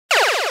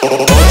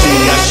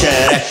Onde a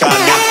xereca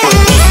me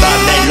acordou da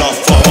melhor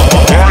forma.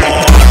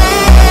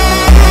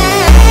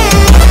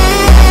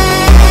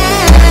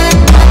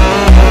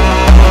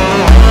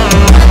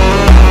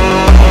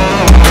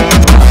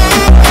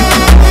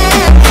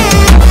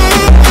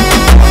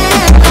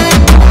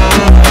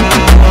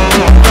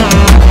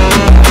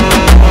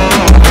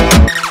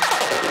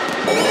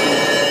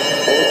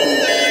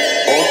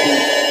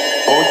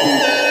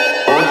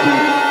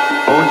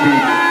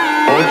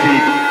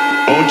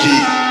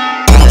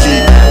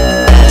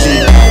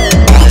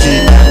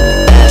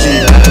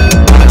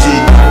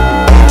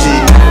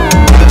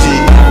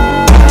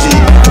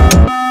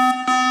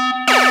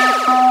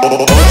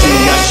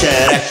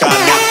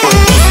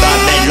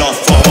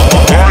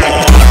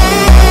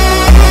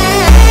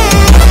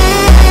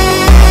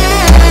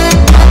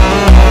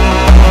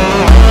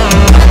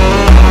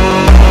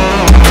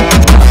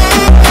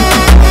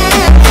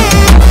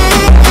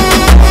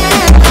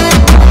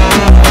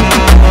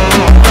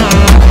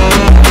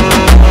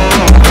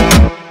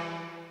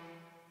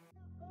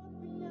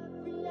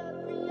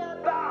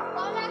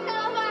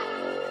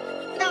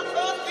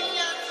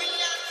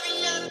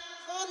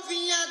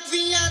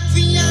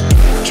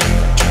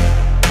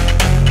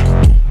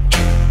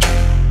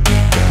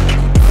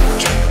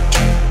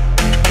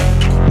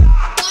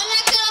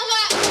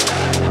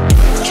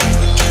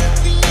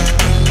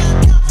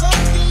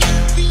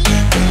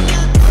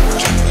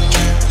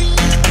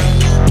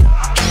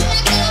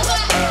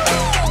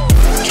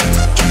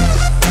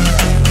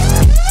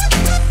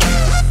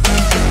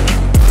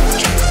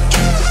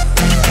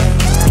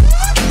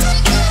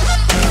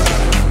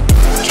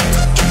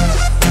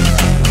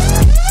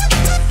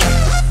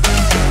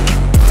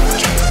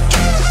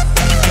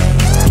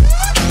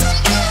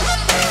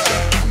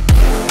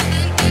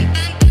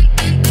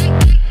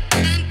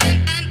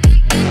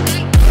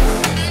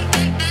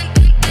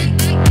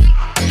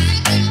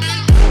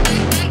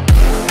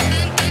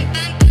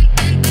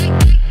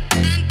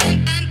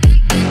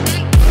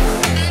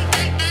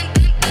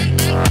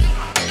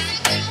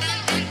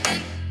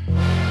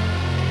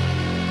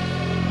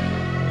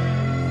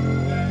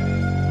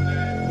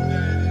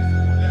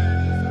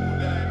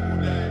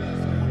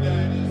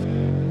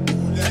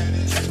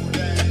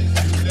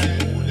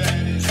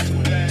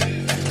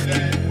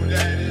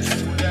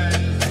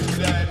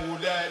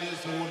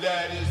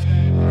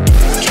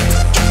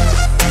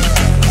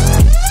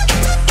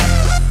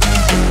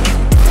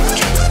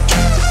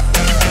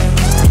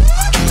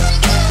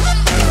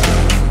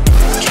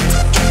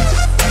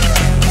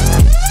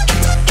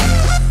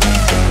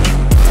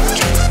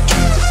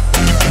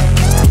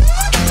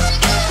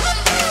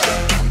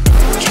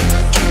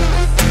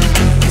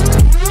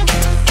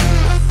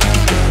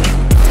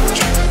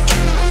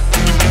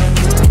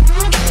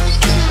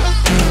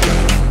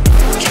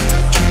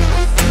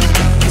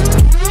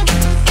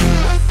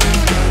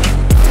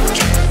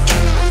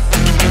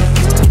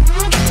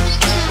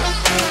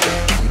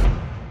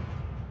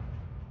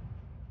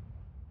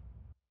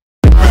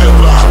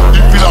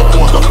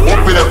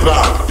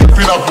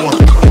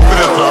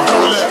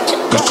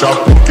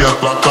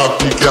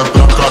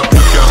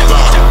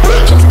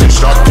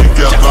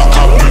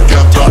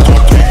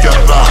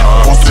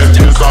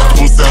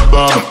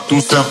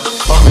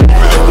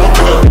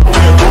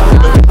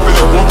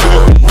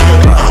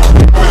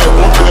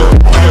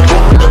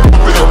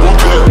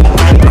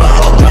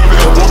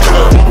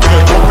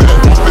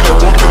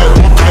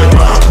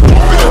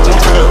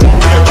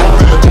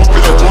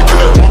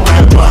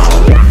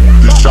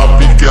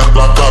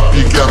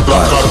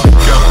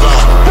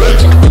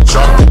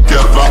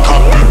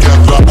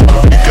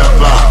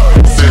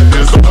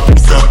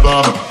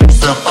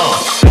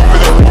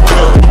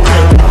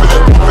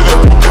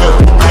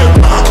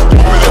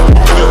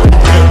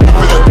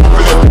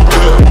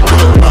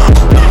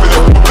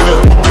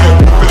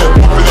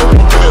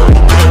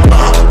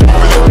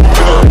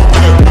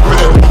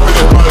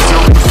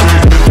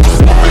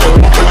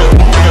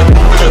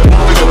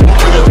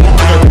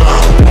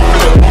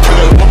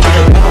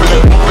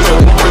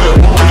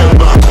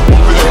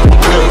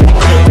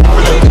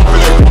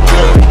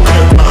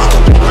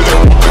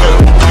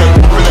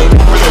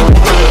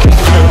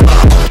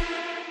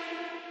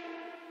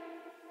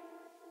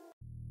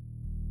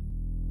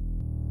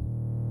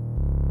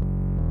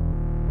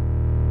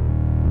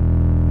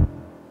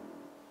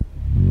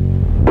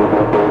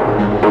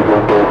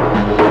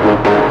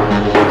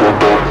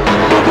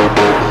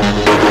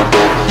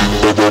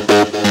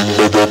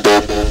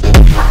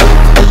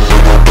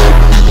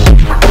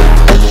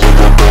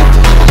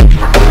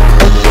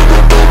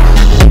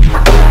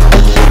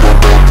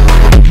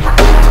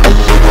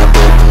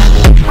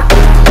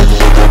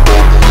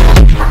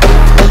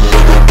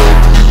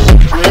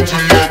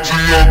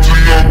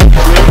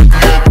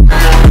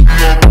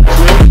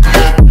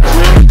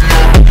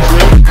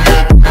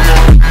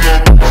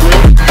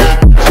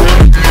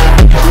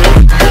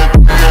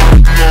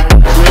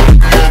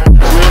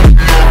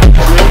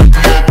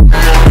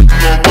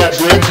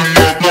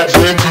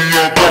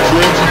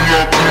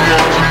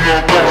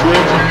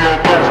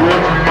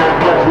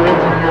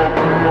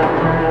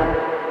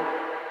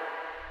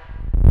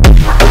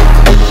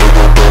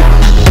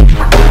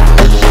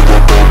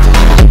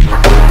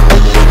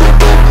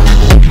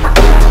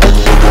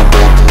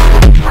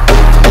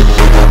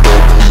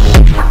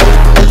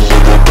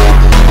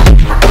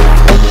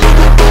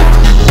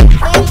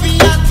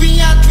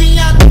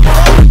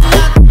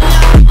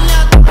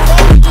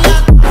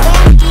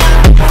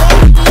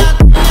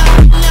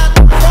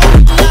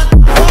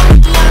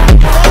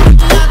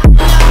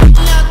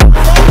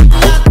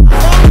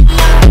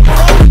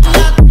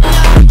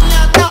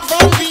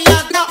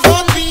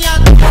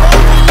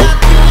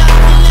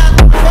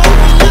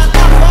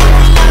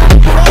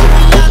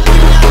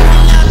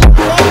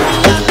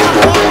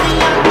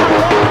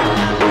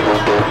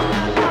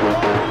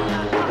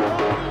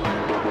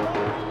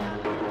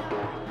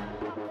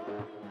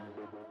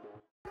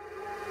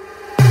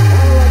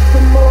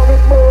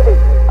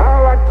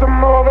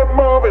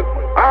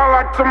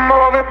 to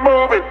move it,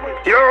 move it.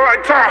 You're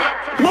right time.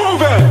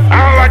 Move it.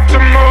 I like to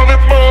move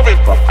it, move it.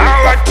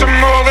 I like to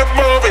move it,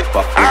 move it.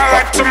 I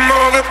like to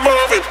move it,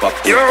 move it.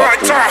 You're right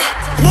time.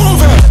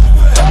 Move it.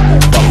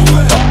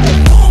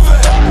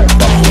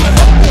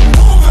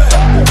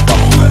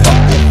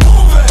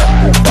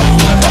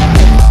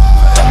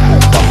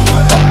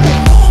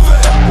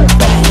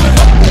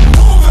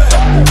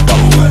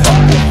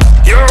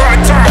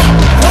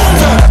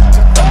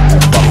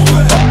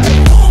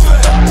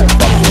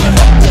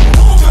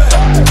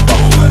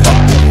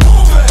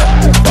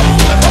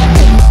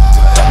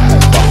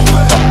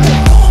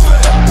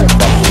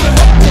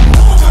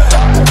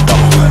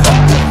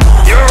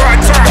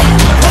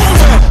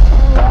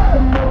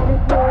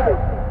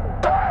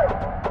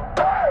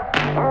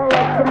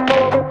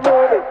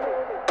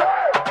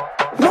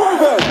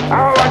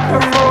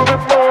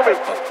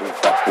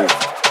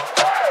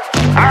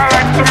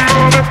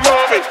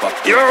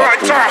 You're right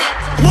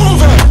time.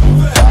 Move it.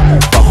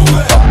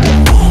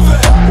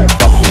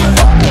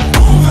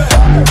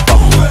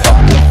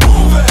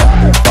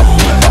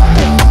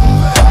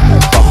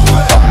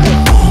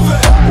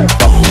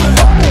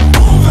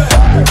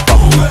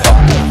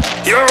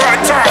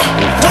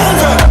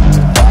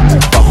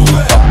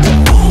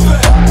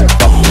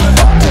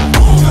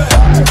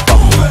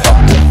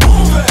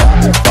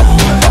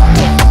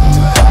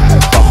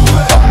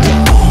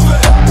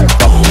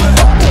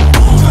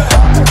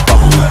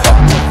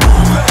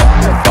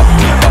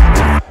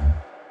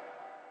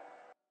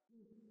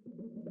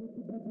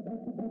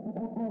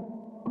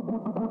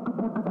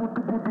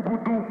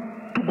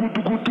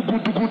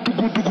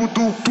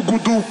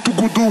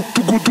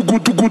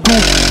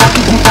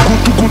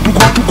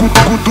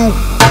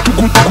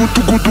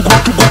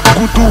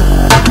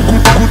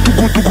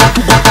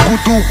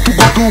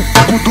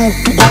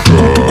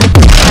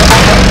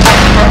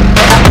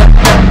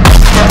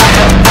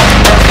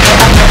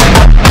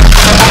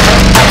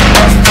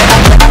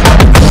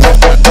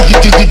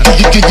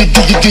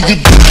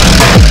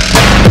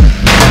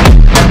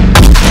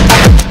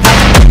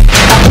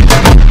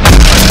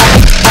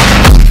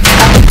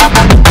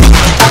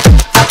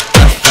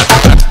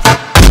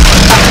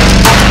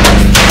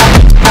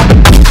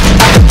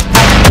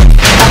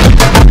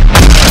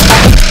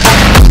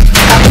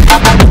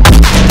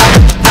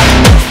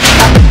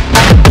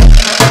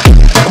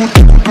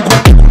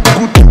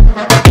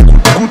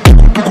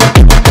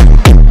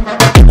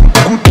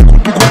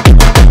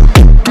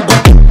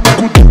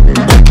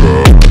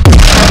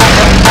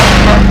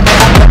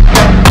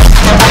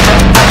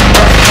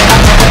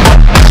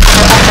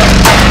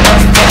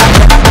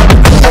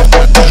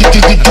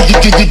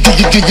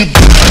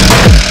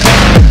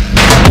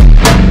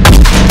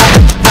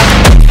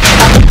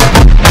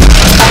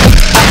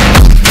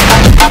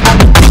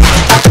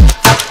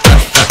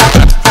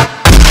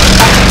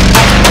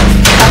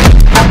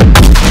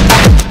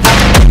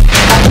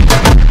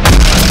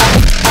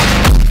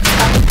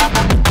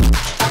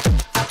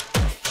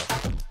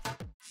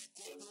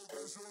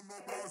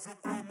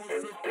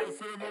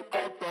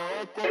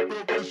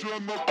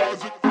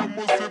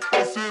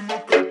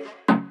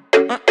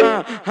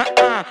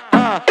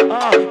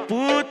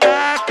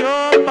 Puta que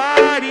eu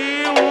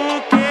pariu,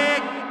 o que?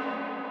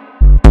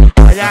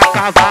 Olha a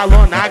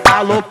cavalona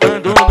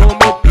galopando no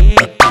meu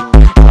pinto.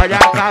 Olha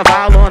a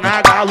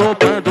cavalona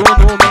galopando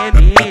no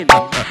menino.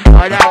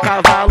 Olha a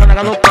cavalona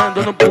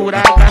galopando no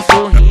buraca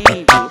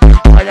sorrindo.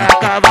 Olha a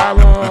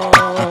cavalona.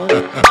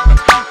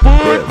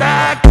 Puta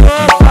que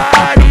eu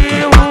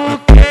pariu, o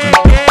que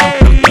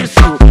é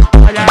isso?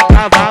 Olha a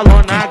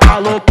cavalona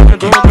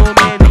galopando no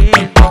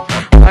menino.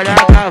 Olha a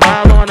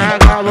cavalona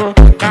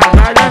galopando.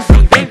 Caralho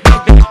assim, vem.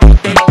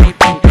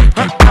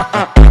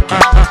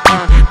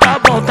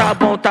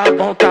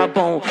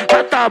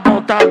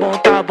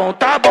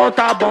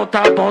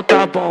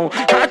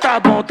 Tá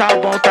bom.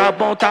 Tá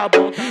bom. Tá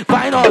bom.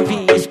 Vai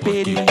novinha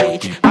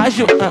experiente,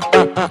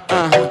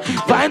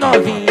 vai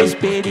novinha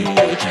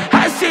experiente,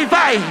 assim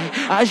vai,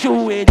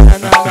 ajoelha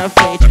na minha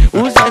frente,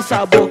 usa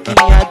essa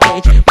boquinha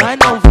quente, mas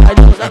não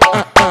vale usar,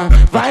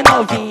 vai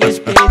novinha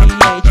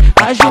experiente,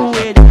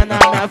 ajoelha na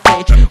minha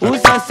frente,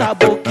 usa essa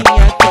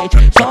boquinha quente,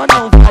 só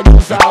não vale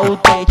usar o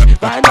dente,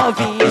 vai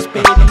novinha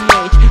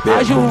experiente,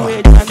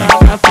 ajoelha na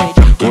minha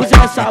frente,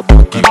 usa essa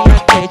boquinha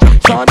quente,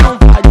 só não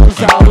vale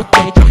usar o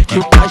dente,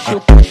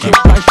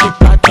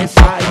 chupa até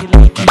sair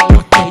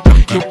leitinho quente,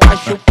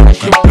 chupa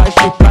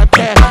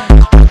até,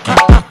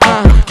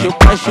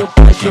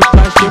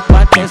 chupa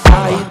até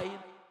sair.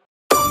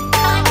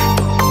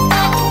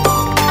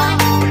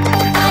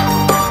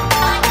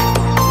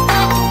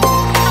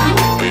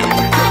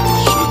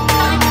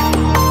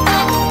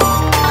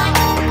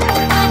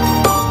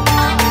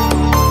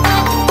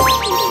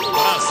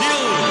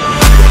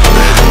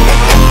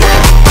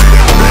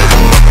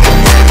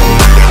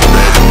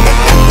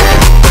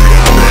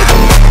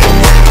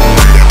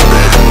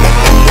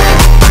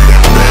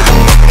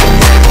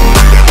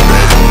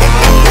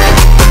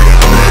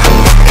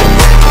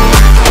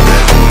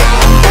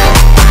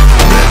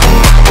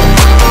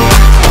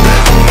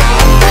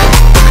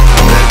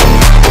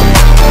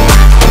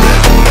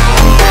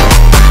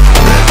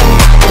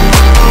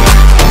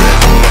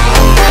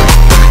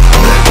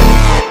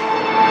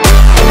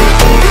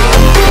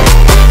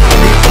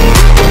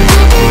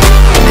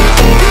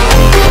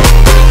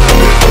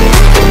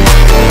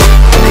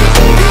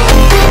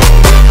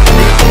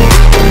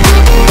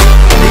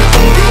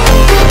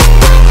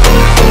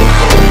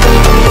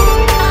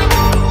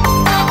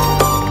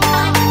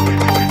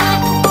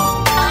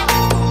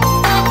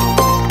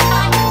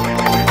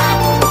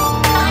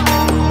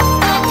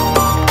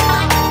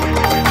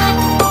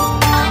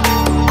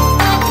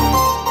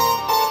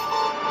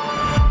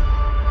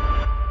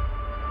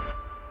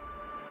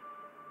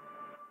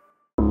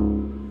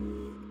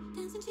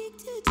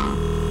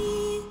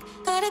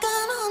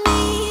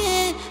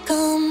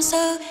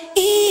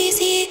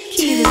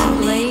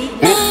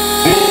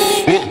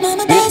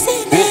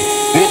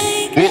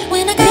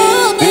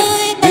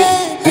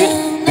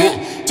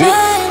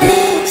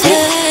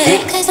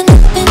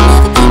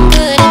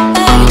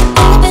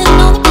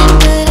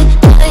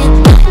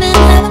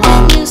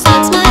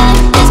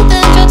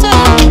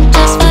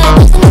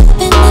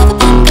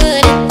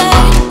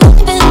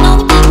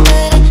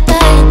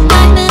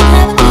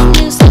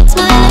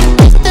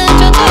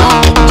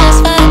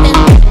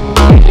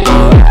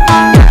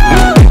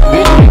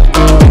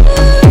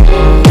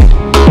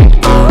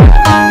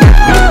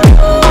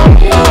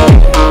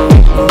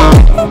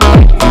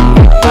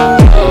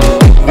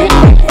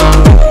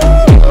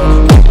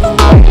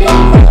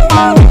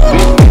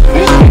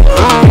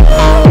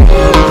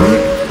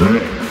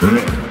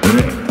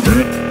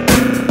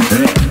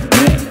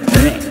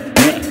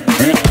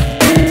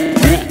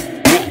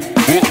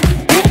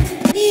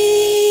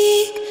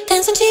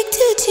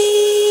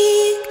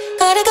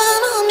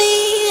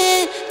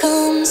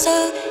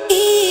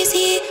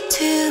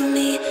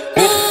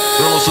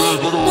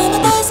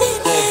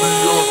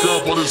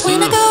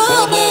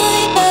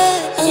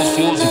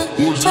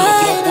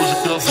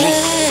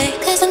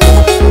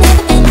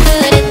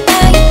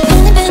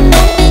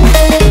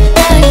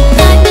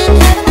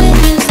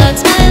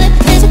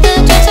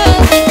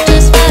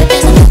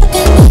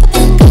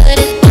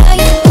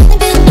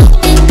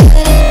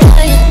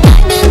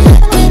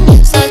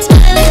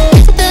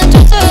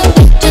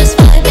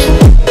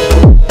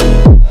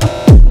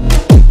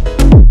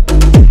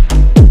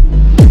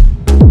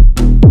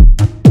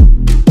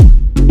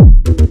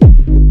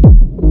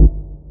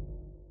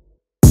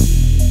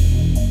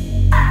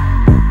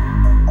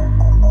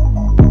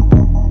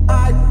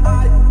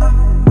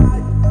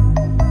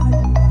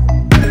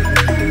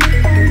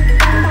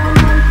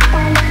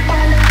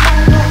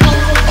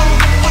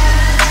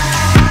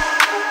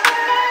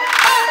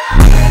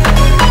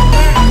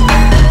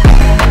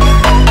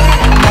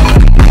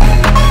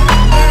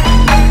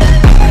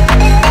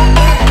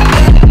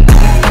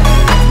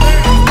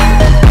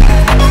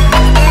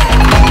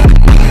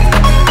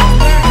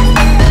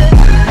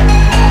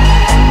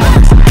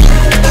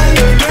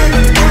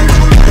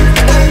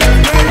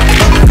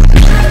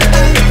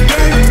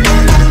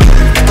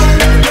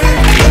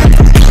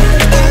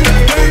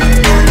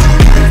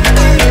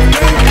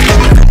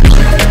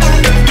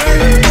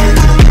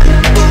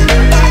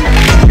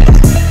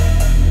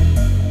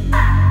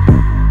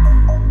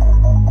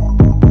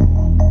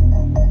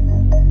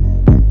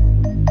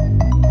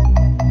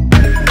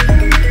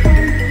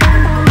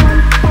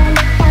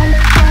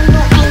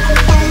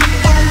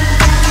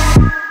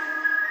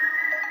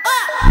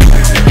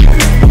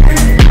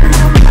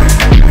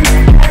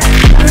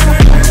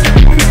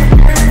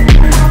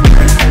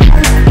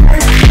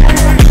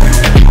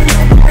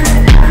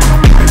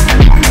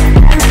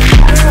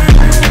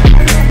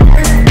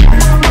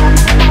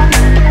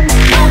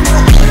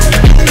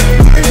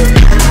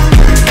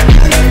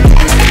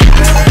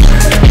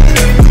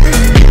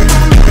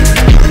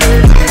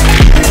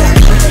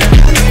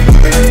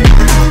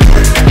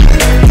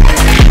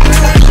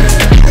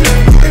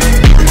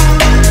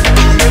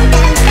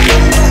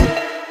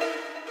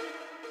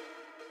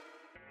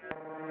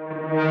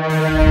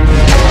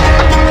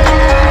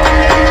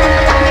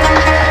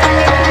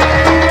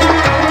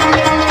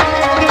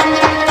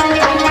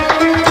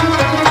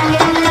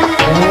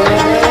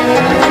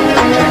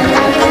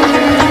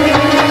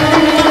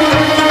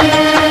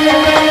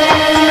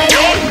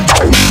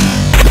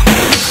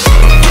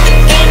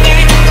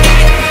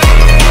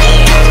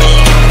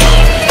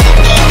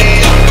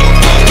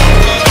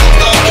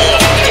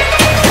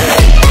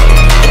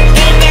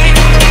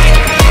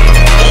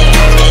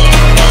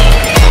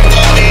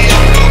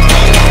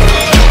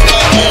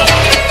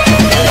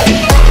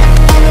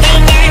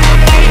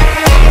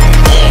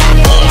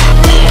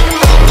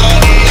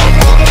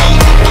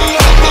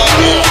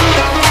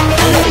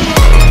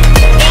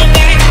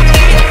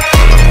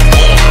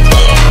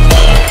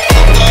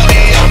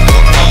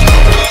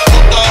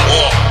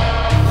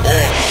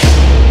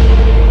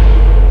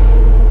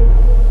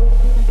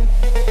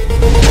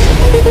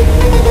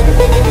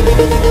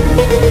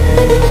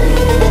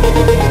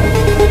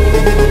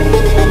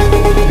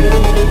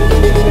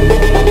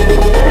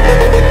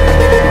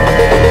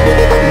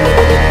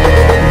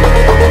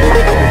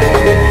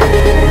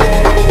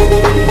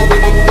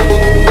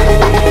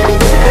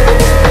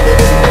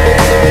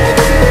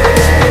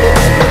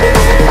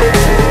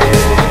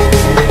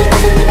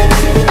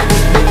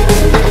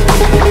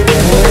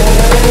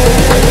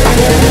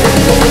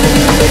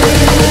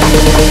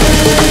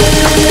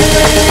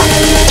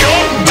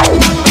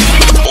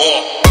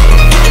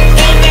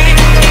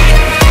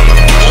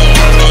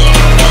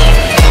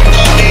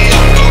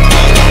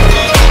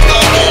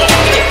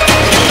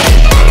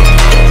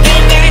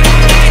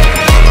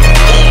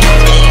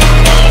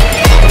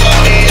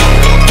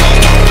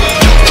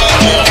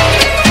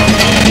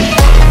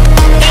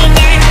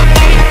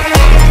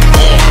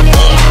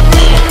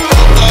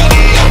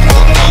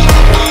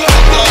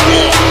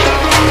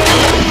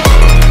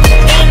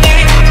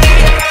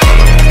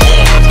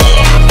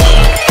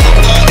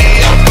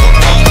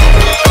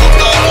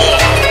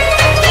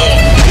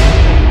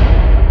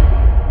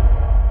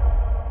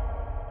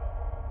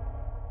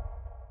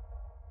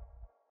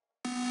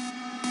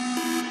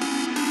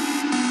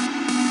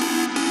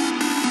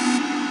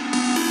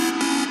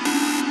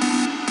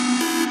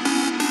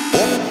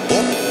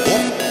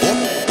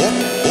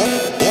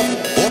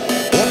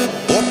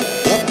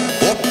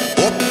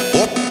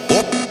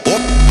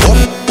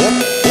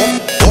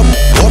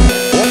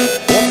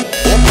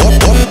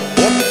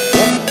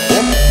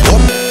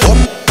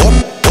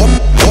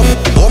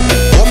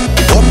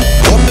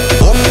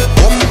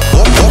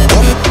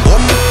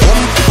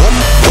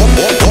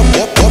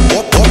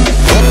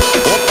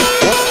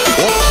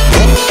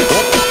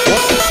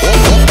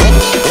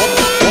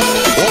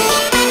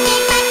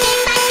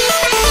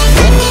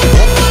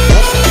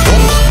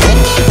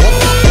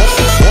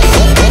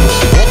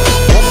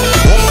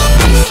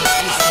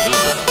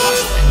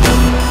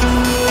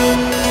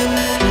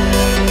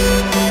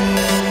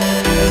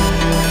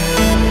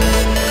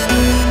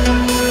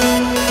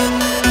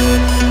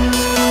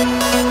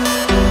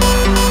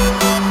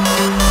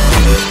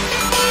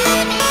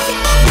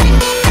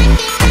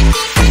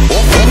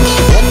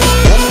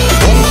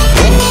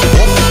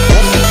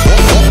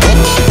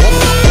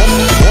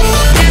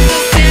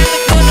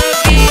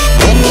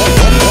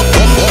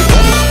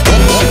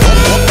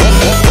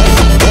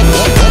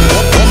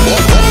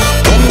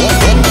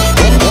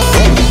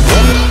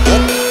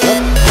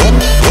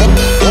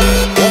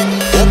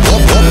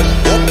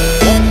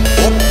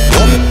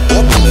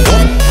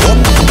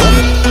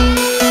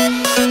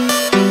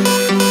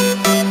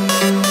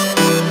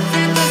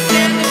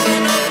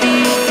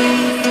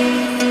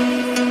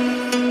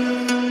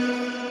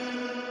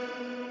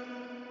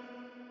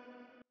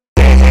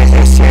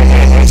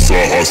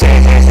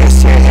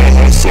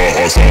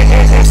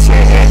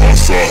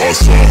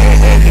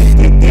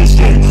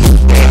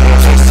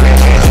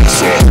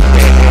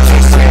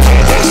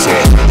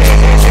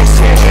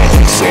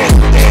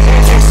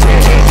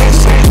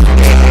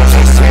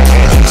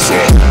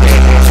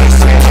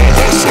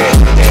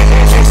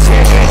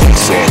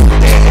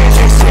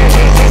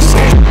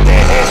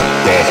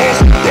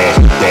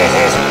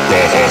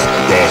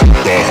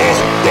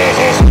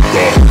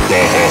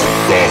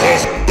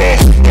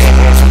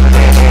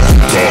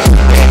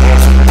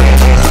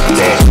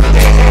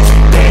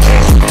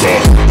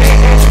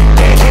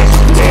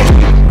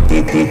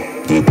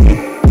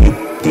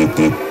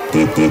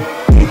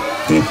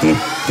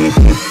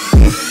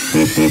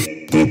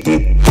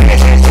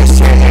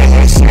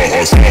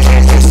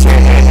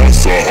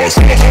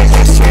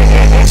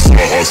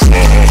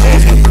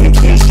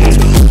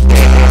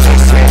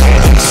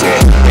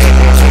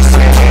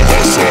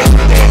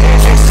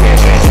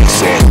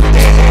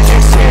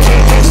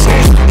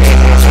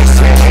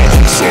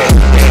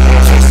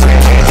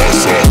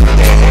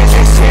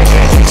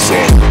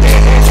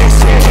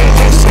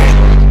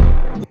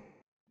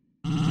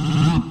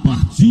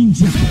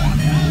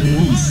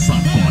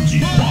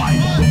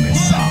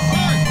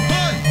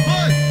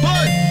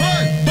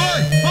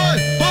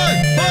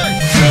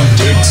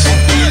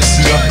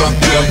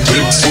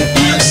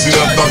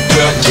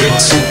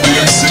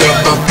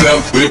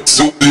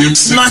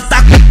 Nós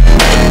tá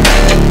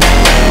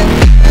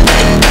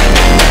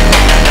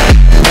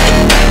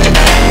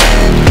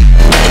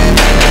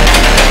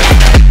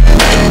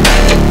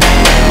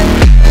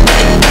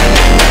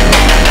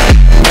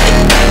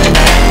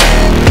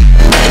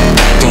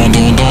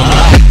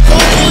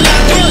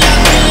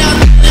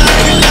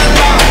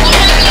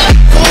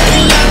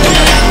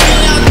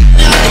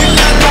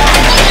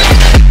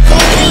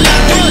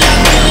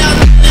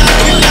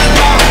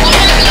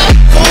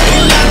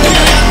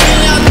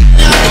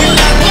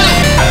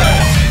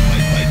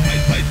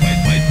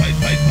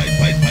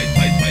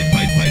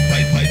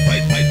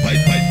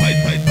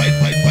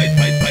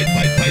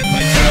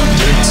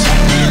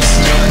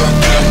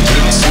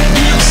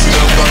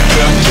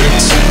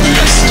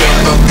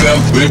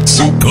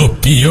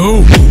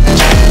campeão.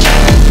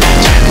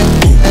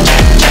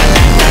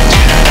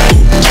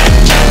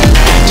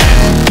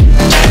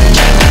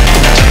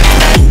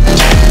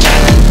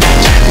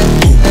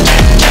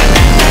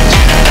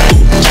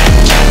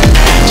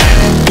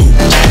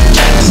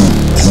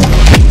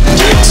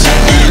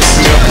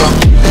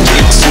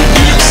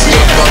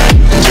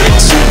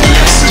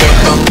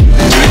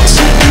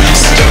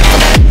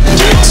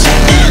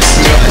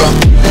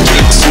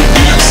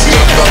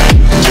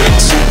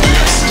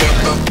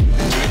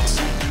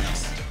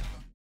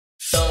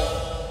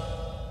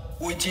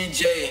 O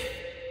DJ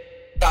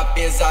tá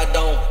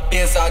pesadão,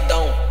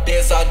 pesadão,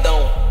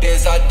 pesadão,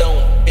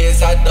 pesadão,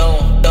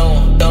 pesadão,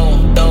 dão,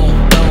 dão,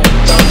 dão,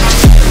 dão,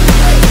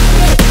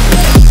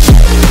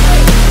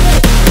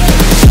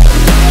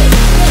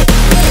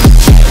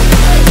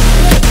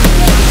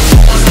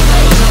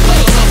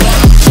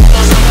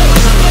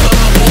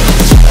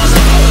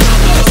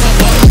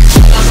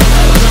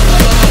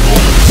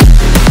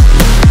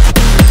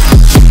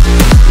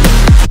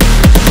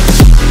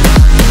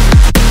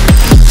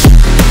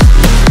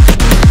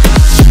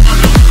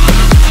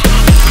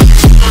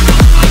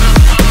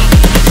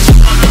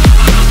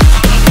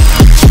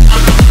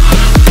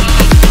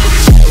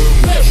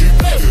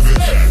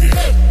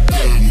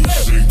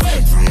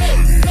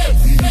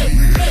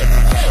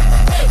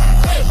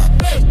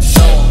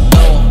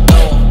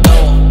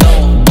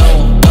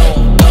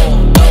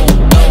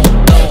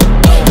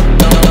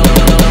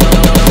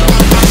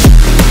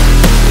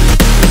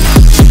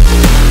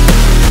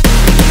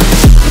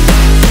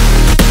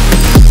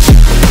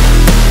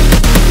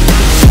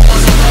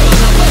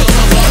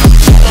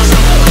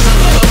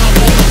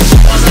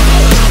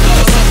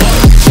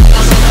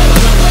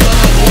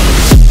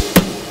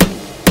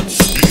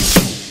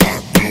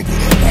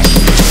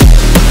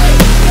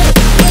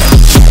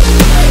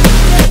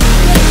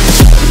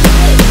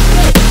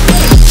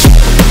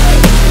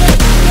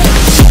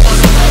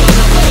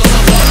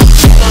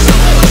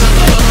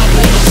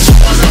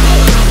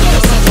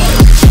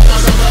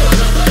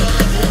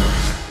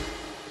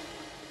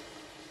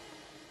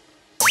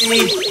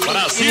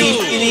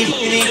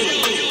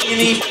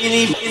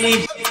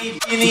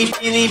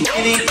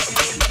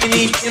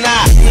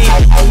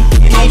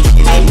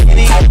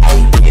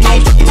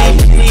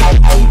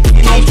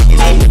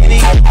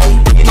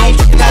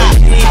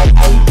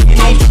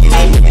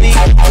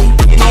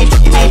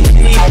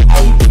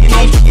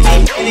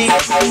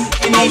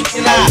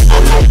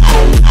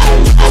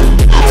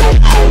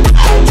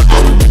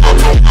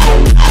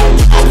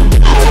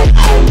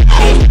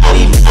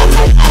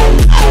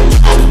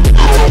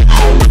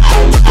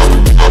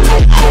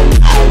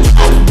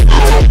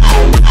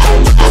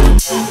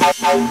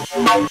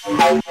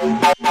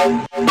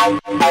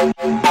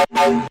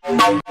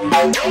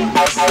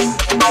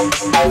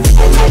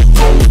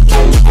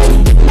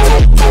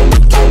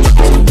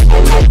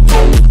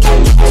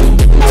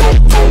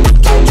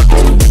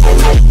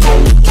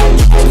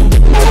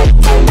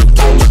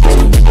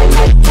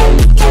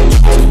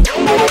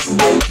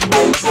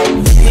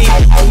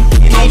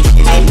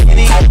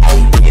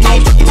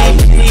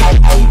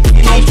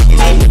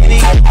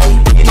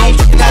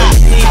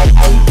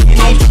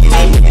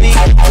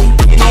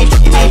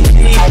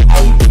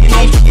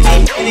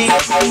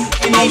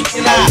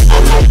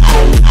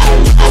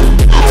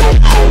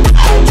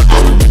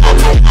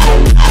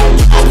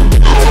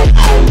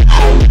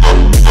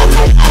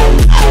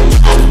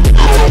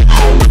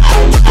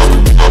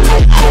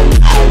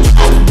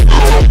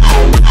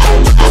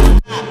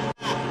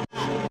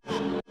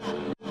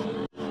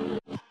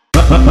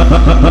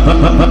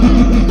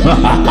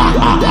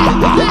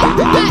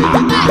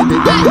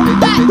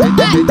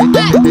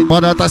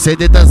 Mano, tá cheio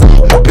de tensão.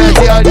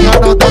 Pede a linha,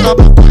 não tá na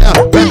maconha.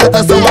 Presta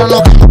atenção, ela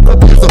não cai pro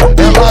piso.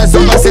 Ela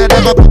joga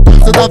xereca pro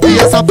piso.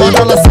 Novinha safada,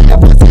 ela sempre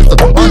faz isso.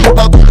 Olha o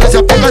bagulho, já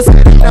fica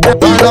sério.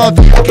 Vai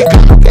novinha, que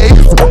cara, que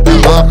isso?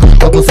 Ela cai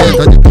com a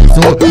buceta de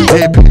piso.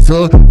 De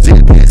piso, de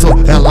piso.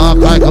 Ela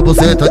cai com a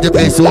buceta de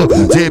piso.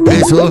 De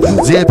piso,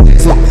 de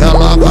piso.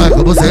 Ela cai com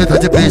a buceta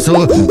de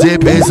piso. De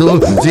piso,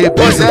 de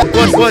piso.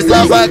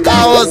 Você vai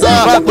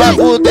causar, vai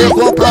fuder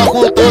com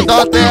tudo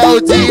até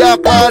o dia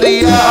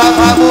clarear.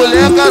 A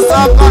mulher quer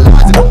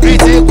sacanagem,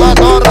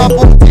 24 horas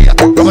por dia.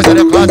 Toma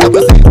xerecada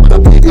pra cima da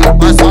pica,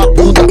 mas sua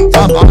puta,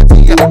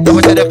 safadinha.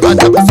 Toma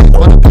xerecada pra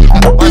cima da pica,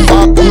 mas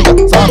sua puta,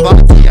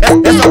 safadinha.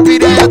 Essa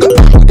piranha do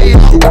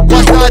pavilhão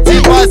gosta de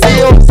fazer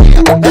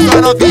ursinha.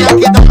 Essa novinha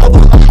que tá na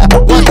bolada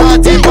gosta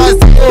de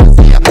fazer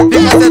ursinha.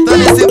 Fica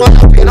sentando em cima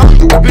da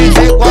piroca,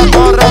 24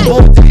 horas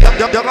por dia.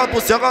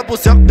 Joga por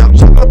cima,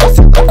 joga por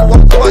cima do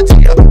alto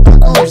vadia.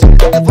 Do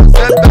jeito que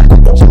você pede,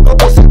 joga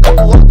por cima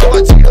do alto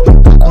vadia.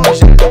 Do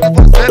jeito que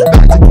você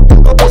pede,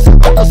 joga por cima,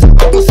 por cima,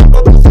 por cima,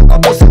 por cima,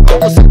 por cima,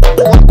 por cima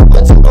do alto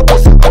vadia. Por cima, por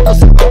cima, por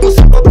cima, por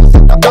cima, por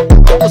cima do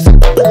alto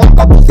vadia.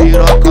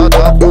 Piroca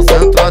tá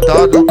concentrada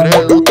no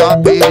grelo da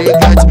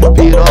piriguete.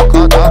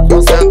 Piroca tá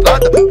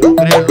concentrada no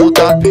grelo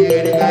da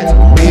piriguete.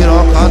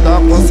 Piroca tá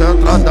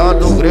concentrada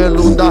no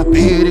grelo da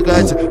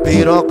piriguete.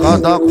 Piroca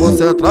tá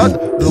concentrada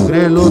no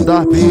grelo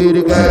da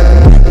piriguete.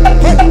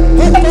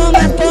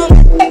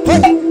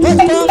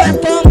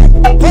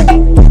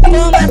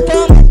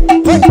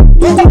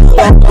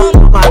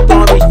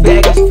 Toma,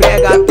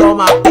 esfrega,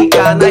 toma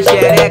pica na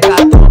xereca.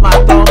 Toma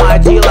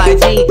de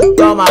ladinho,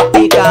 toma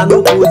pica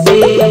no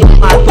cozinho.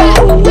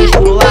 Toma um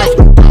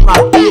esculacho, toma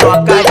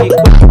piroca de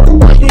quatro.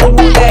 Esses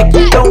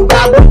moleque tão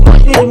brabo,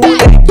 esses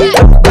moleque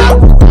tão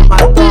brabo.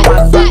 Toma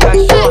sua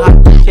cachorra,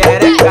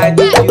 xereca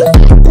de tiço.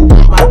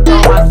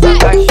 Toma sua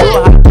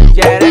cachorra,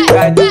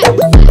 xereca de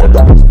tiço.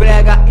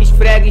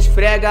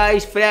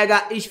 Esfrega.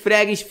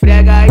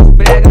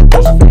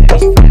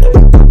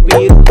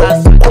 Piro da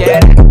sua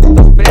xereca.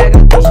 Esfrega.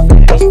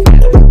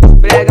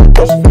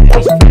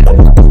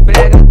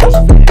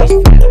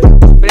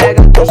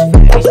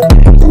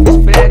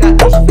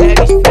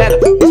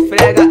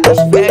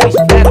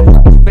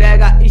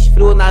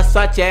 Esfrega na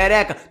sua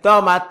xereca.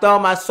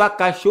 Toma sua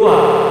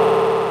cachorra.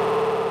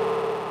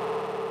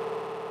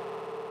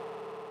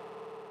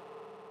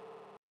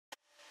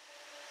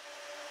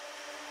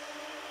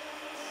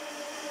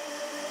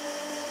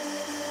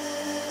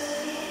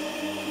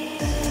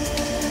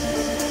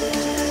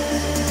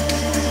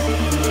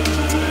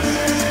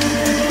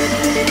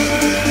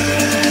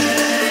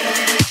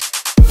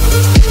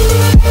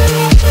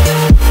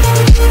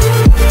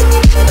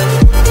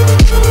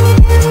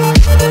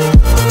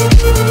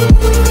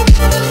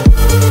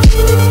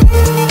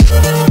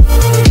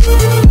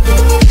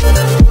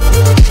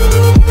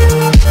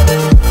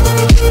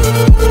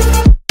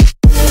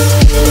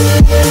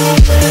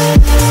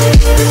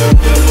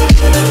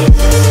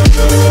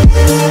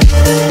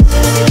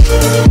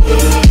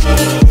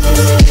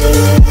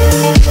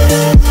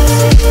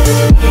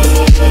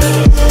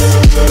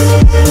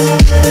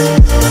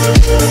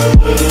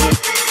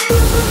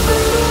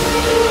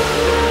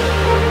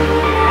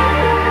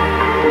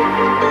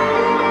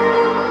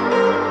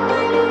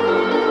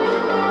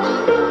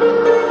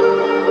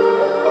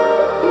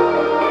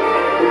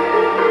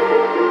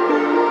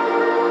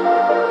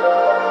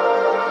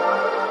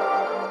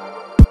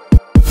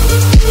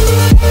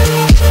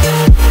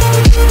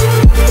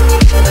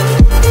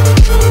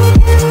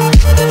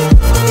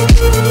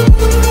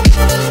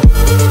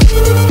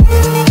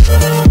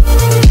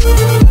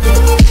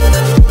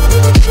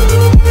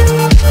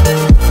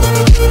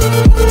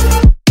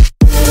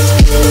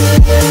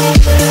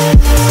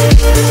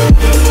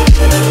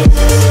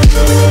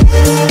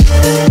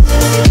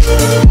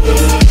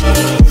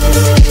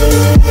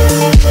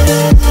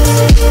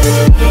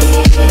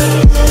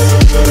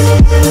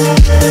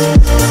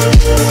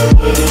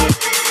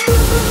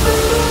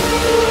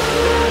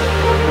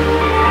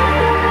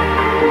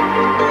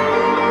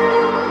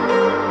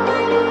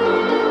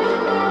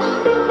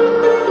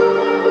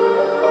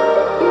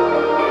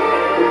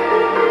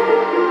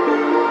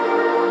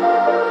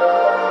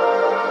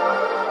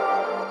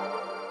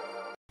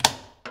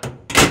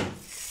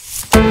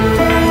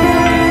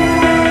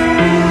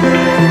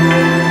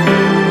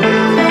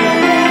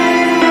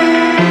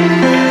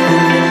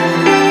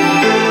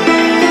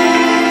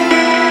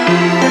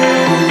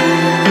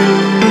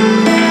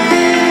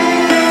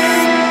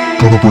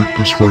 Gonna break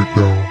this right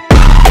now.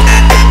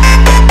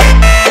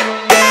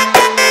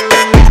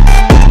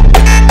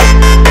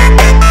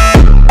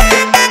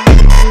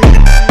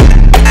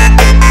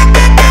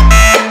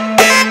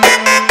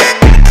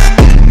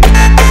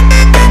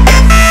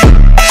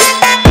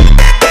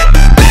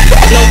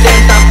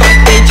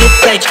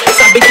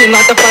 Sabe que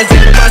nós tá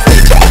fazendo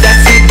macete.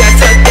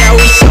 Desce até o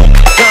chão.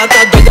 Ela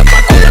tá doida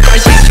pra colar com a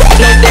gente.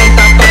 Não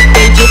tenta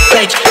bater de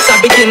frente.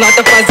 Sabe que nós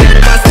tá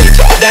fazendo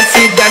macete.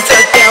 Desce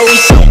até o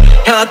chão.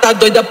 Ela tá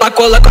doida pra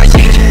colar com a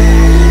gente.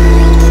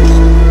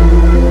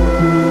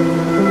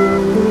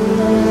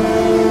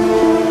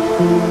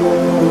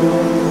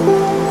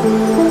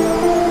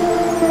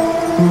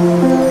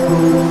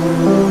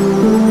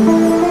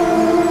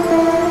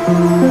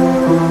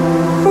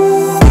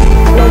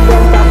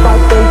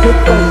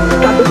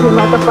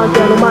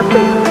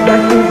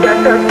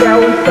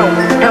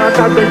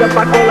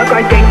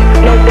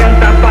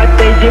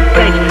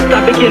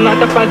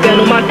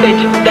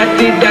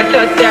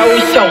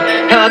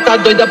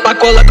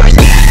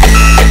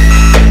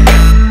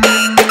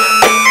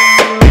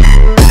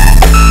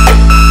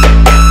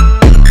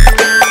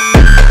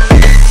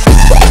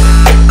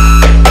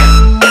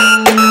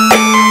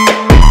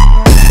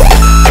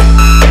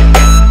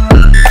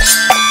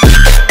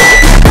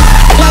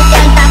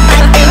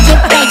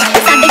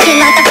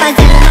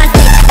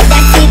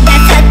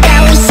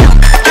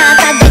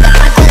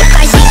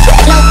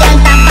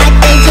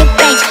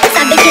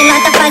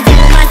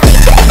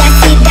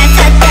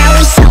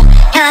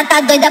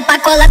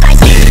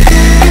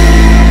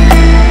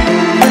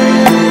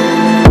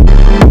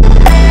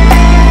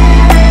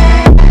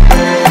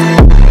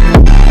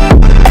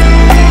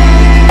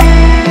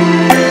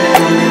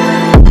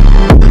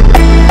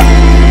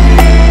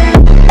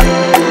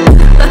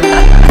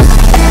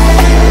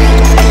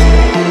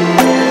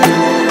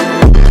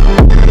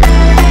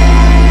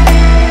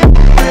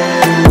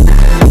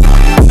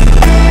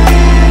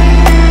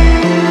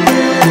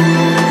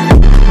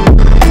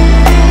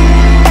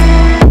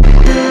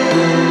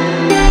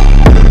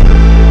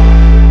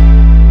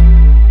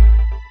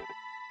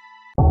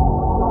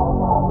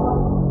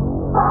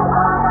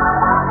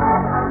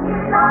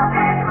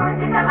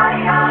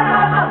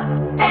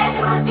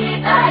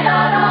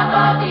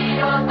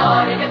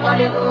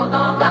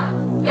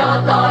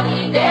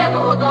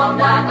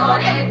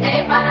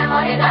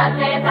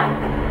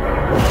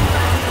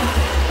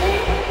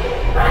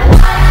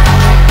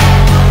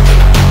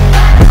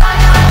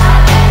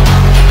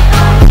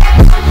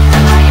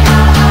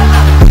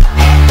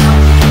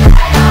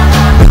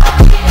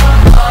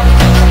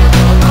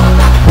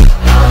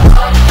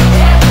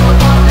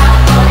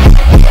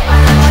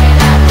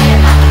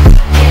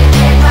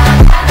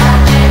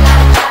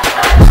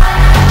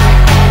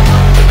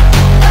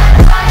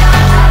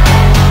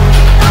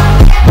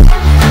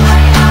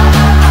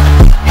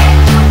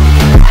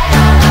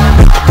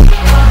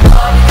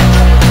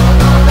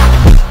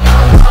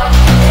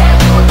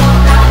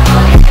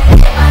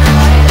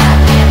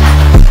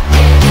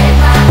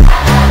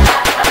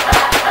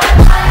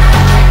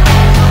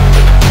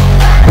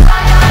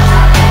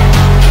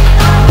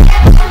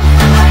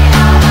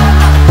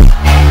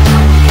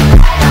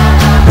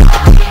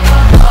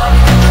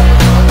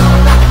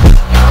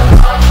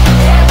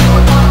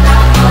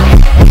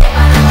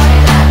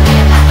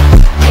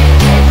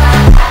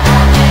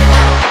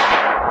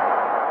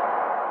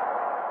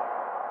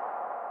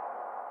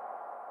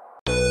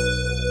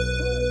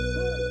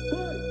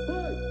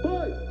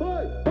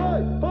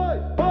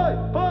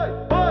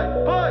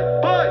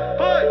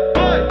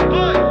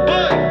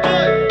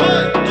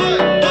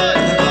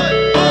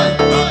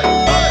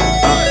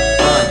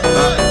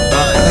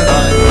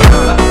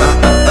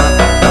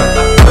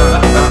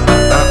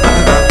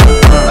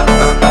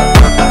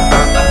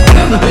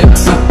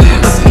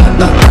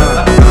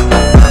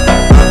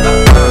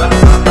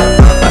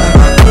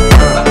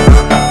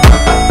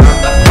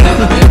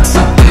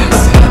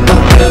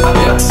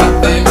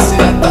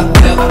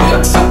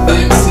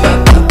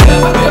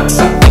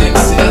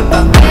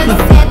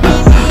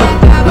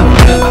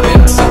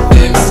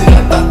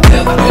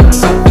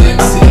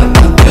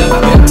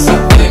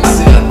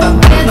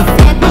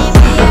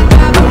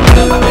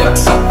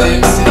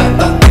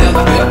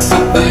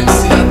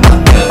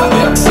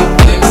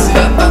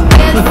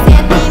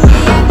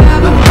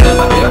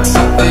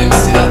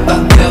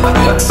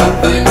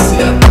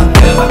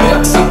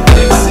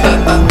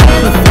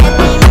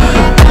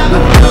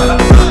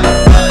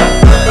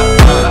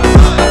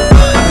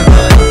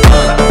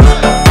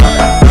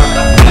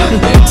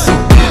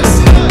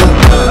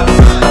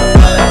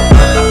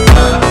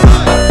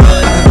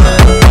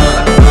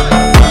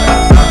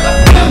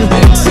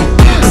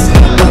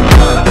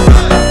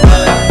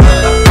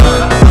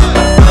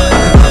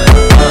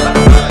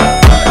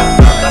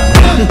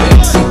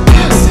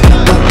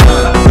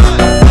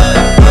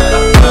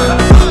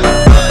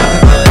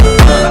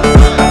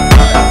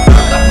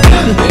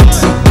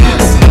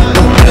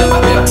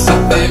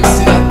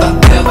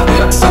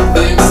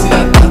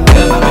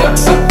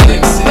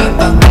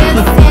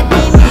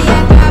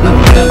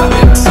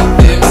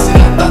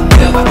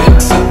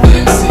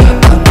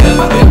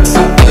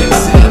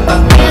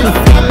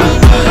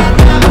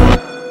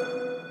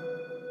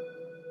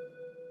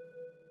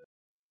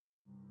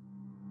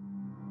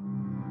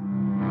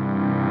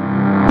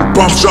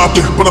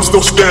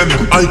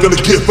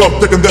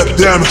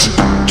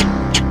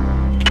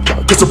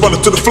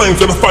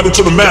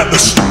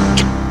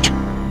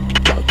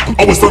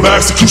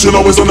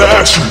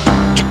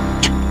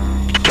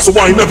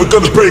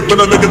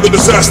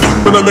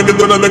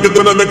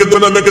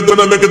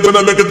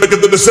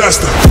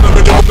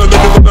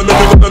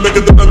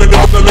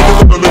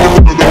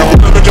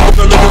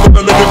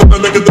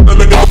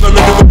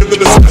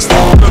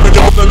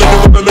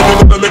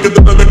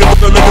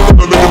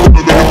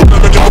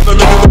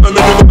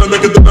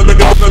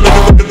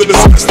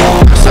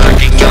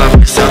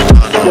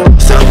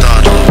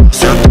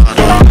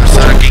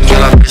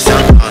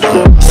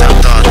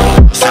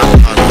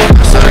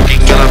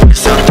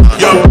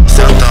 Yo.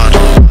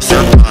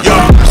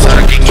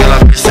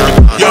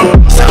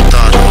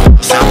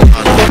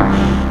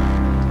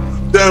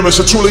 lavish.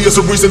 It truly is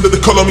a reason that they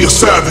call me a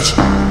savage.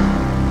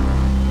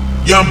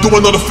 Yeah, I'm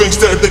doing all the things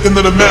that they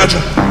cannot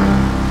imagine.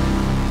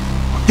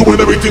 Doing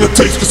everything it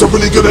takes cause I'm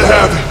really good at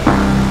having.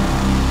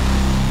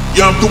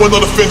 Yeah, I'm doing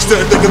all the things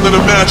that they cannot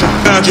imagine.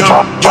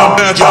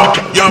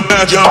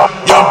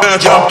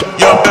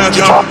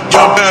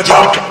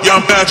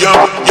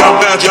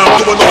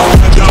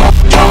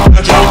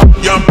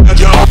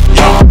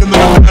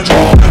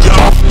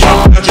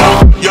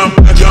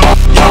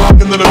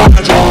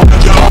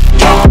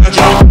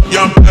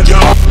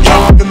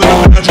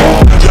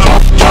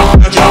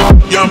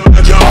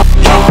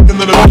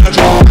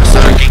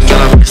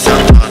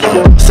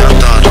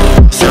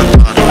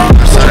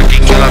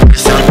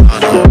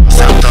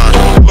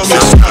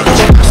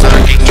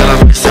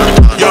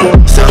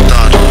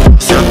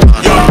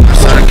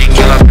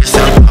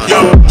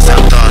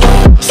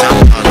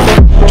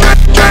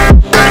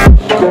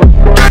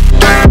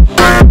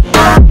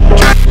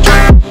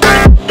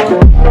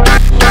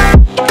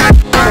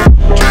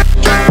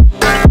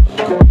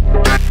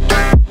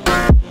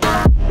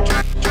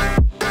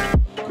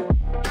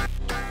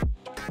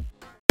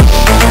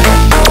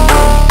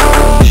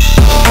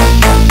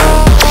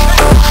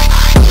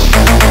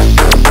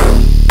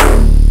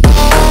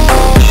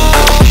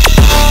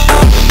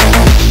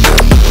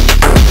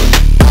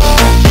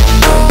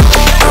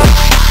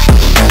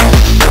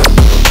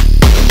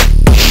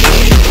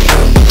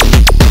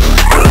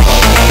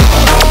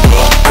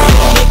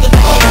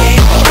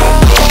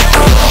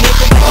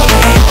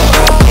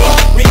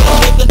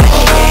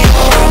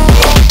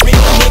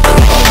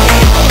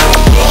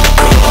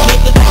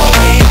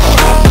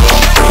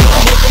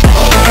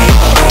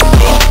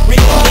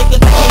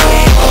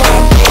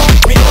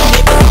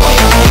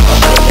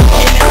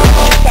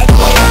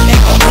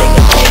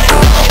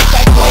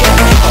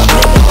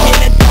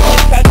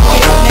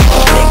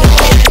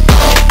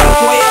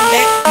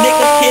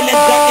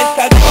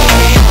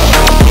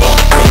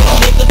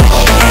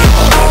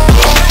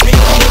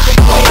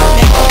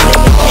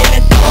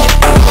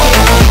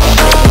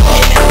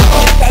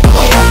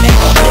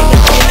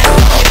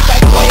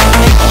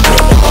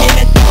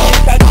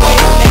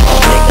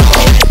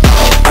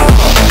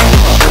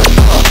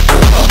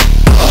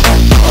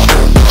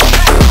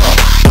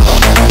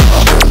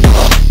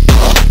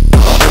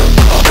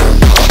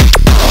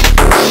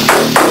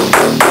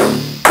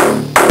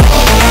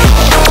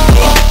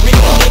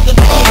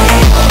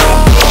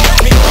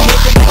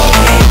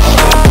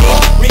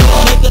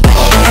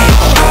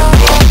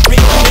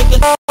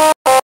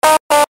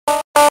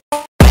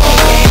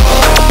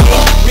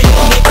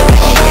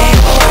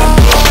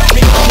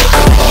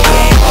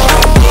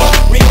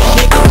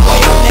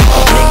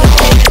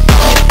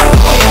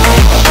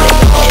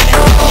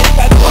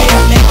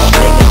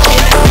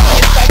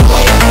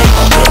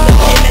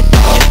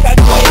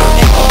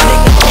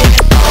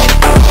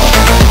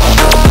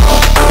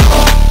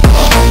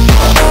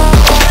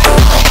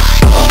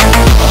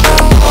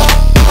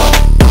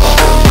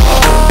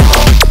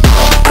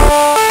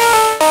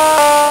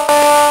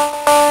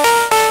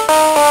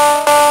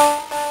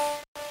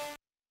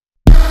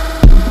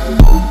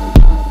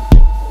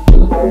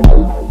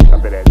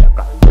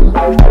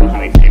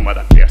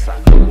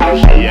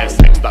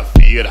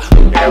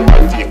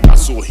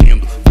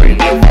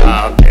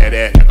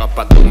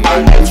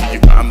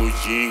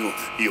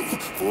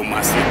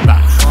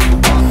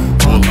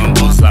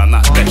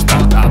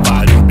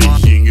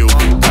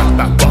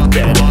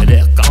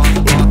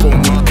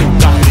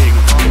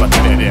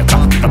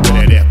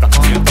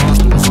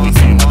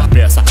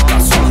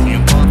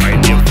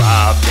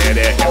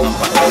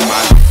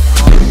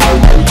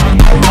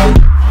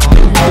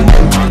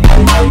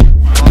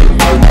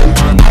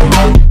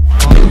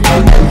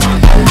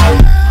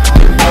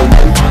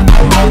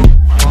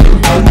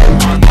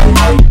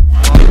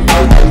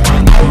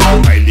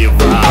 Vai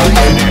levar a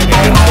perereca.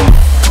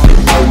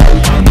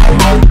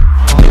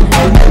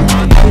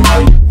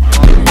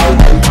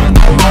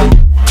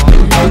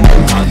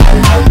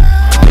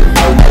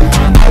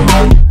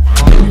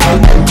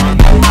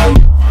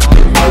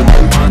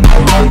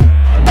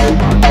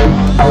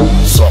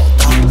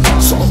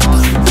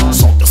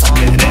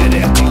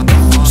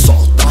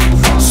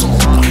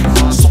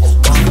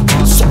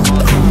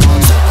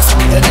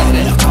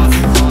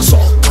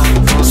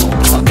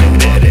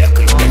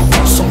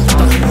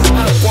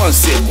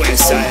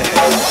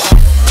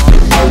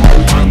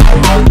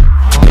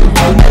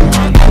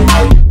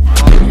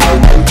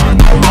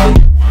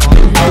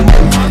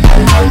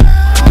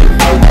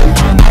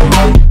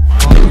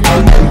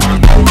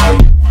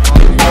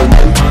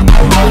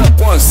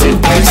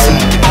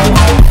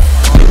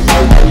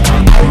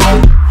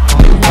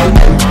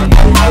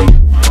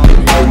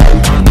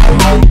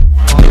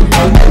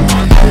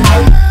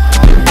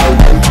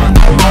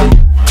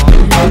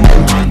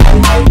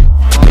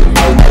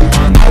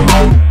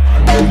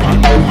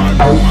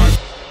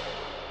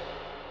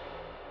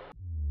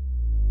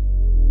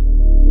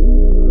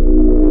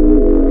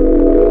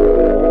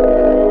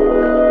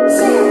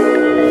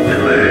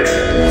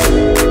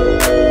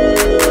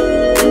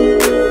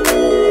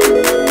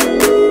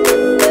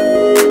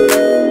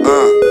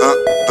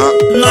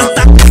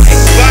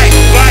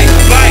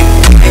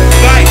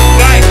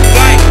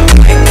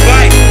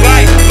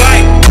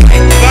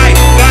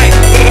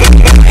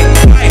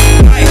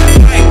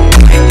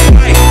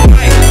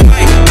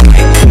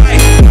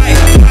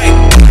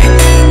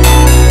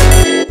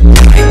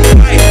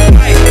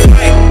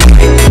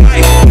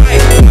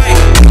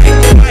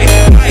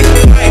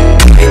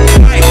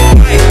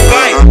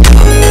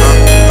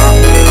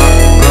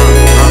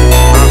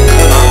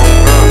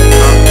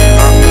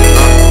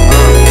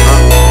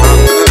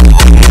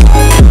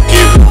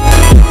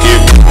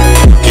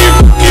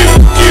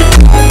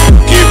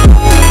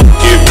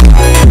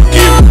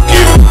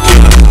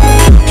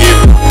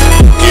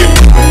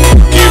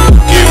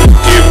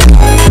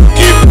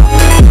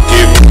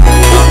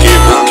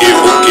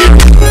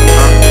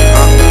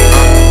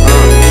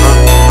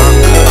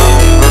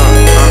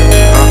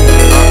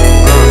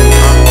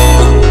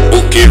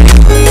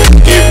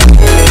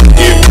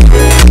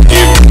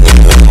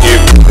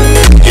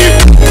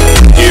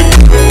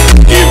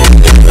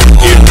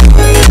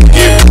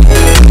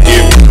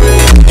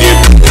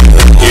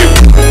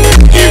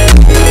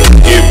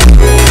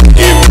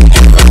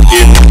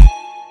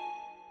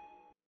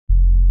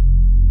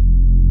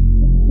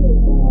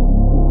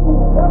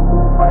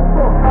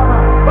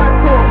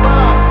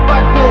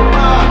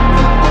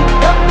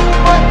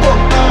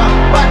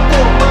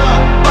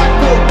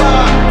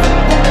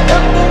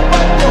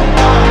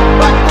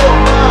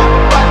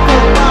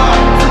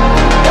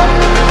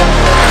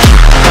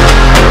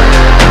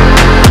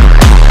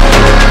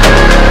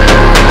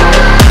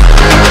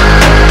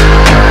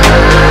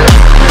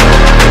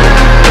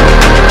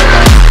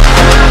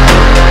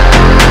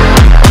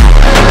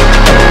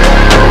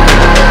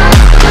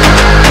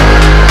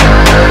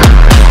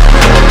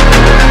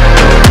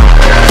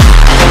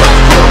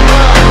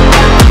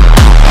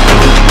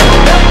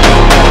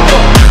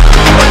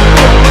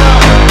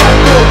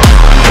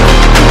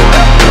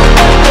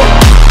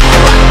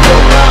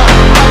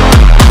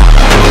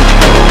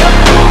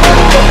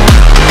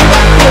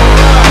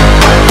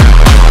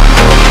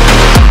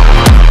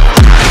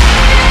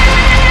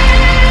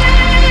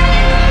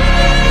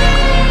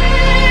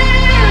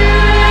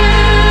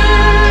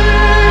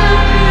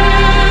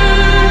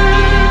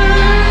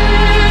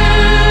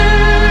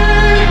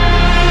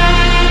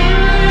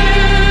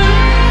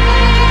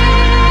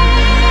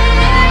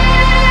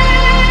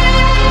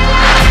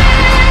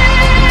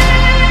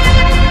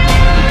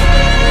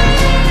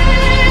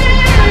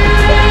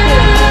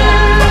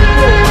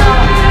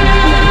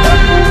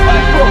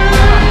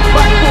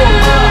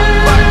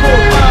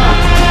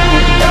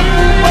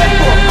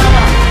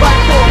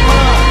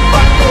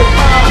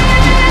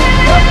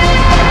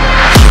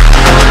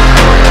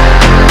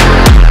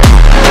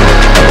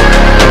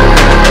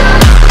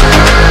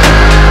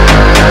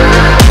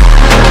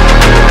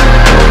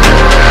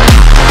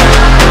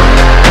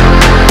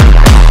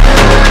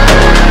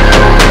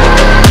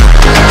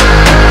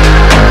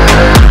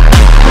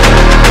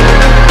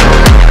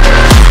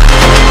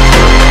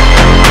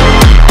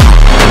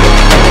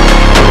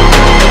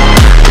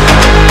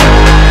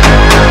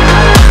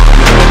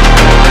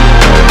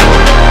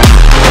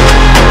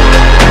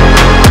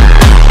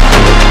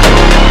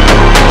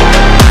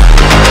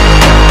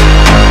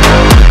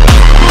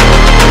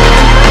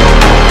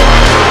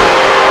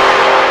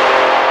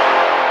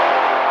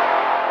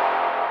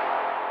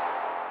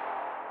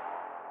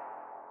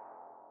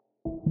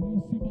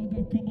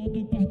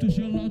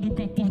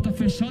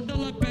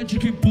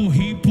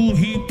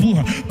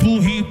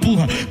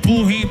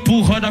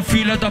 empurra na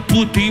filha da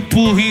puta,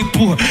 empurra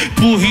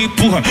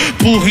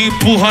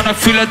na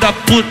filha da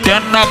puta. É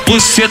na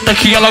buceta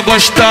que ela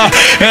gosta,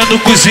 é no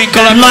cozinho que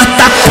ela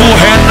mata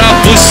porra. É na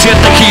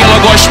buceta que ela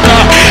gosta,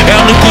 é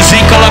no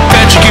cozinho que ela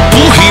pede que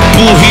empurra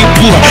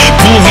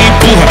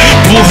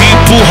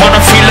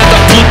na filha da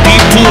puta,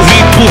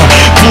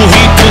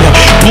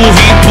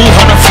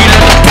 empurra na filha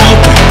da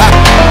puta.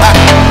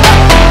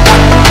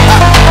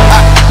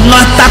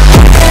 Nota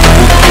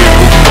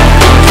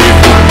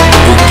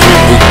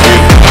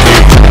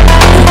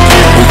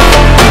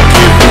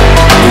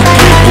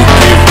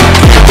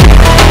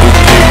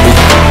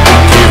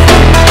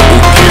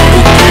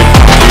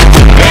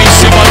em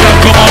cima da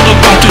cama no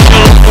quarto de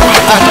louco, com a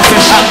porta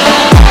fechada.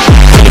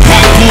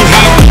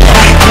 Empurra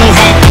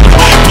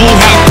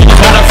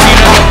na filha da puta, empurra na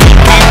filha da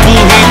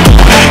puta.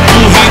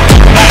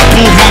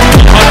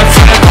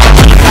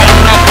 É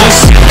na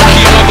buceta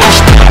que ela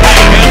gosta, é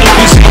no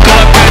cozinho que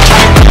ela pede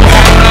que empurra. É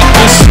na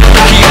buceta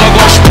que ela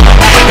gosta,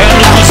 é no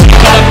cozinho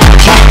que ela pede que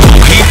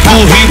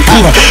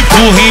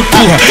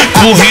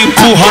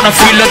empurra na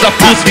filha da puta,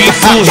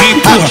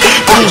 empurra.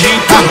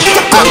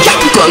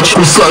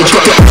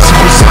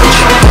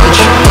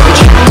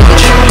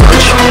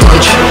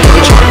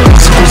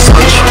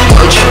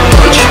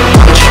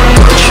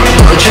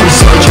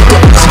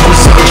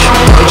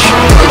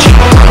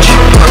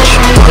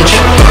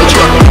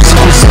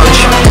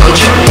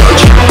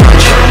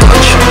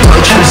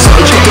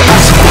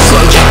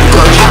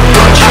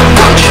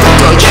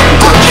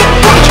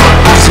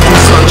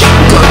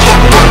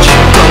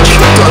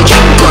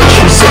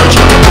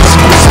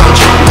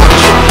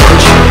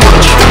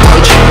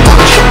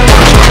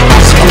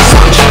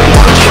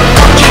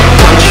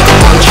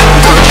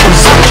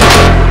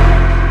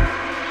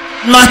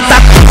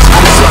 Nota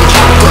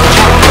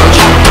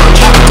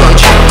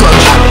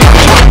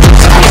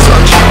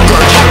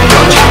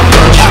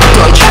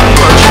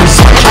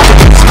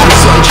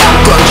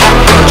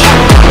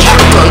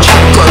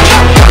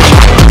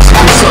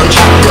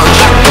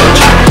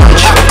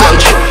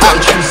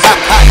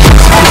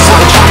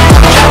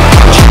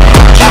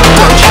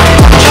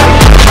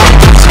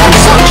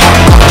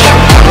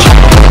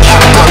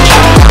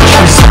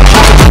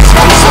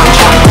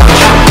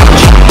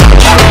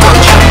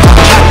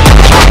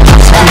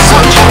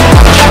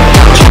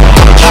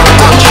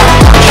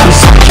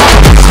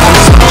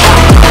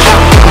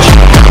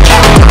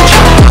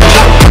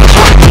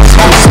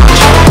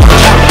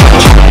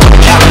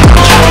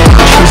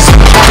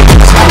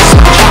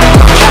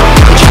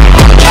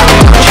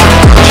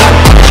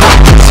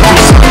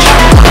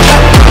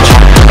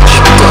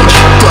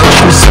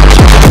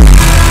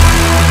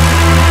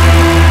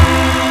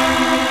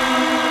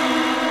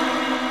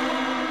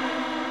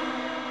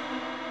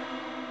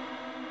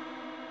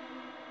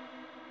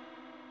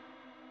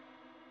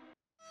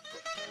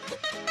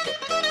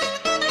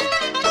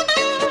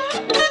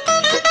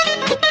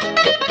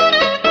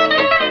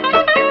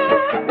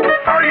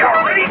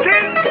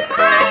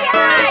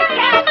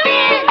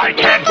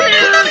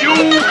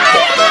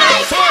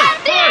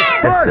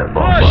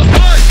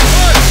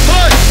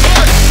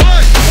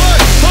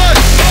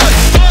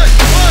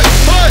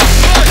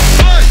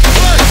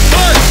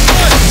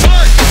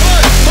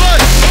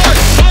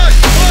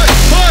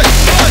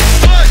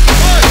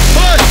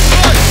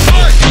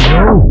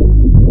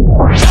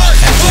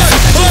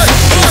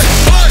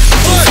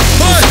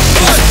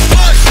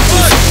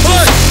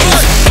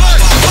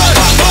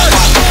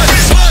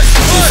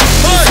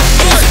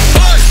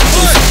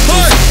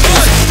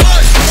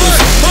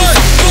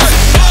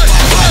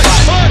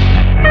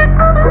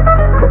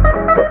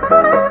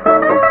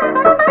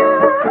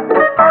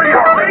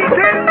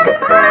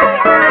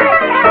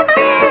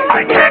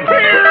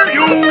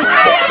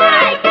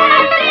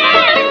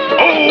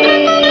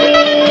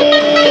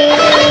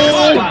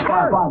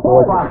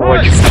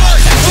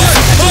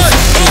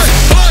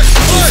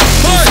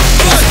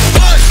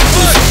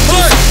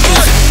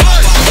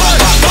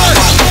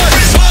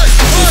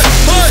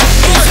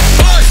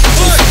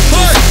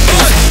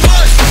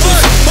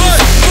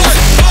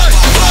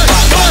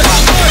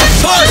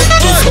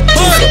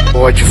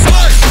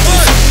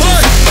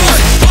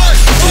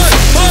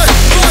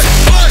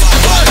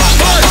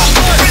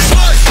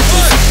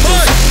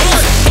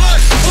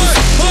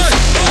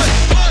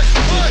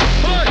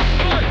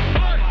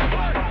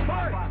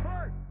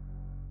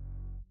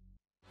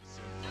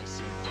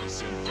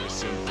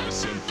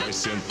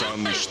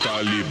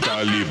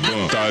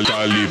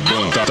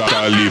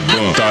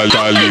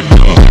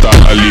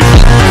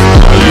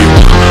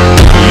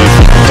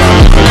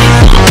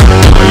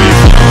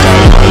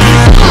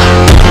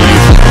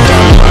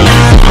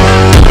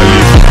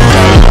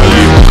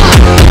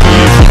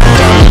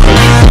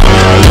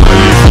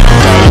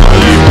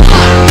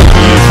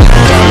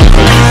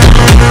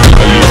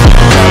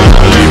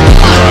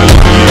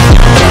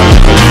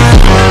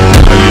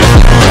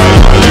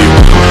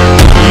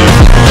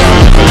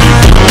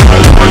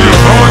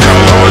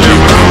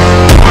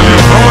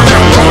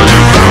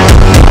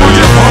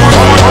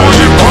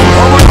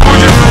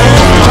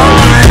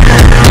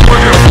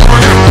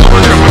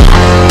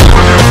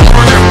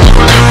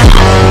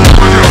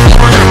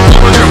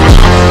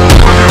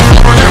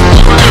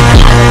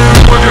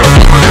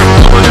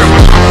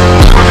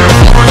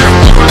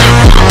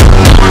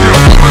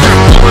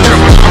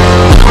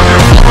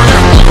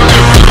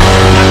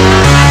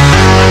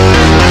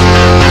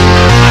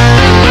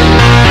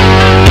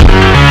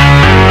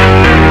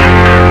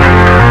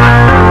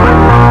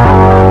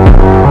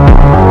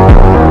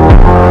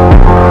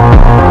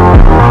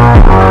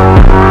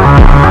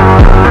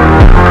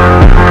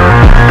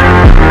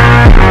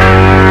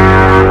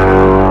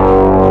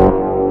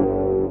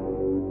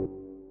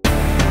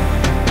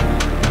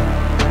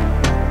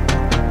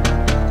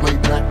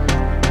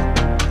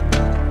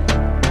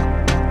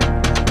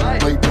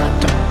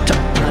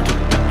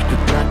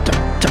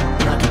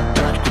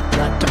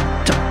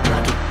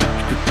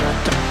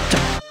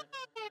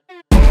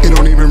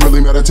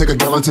take a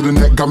gallon to the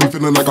neck. Got me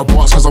feeling like a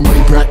boss, cause I'm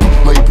laid back,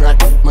 laid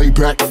back, laid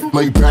back,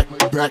 laid back,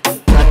 back,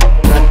 back,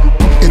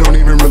 back. It don't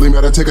even really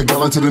matter, take a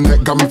gallon to the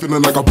neck. Got me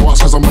feeling like a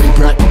boss, cause I'm laid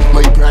back,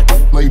 laid back,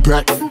 laid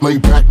back,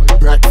 laid back,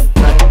 back,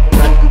 back,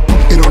 back.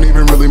 It don't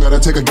even really matter,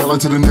 take a gallon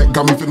to the neck.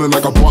 Got me feeling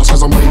like a boss,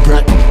 cause I'm laid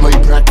back, laid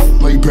back,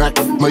 laid back,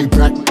 laid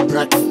back,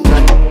 back,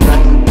 back,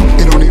 back.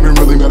 It don't even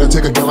really matter,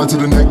 take a gallon to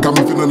the neck.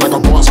 Got me feeling like a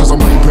boss, cause I'm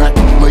laid back,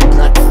 laid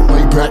back,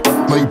 laid back,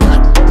 laid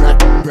back,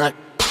 back,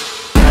 back.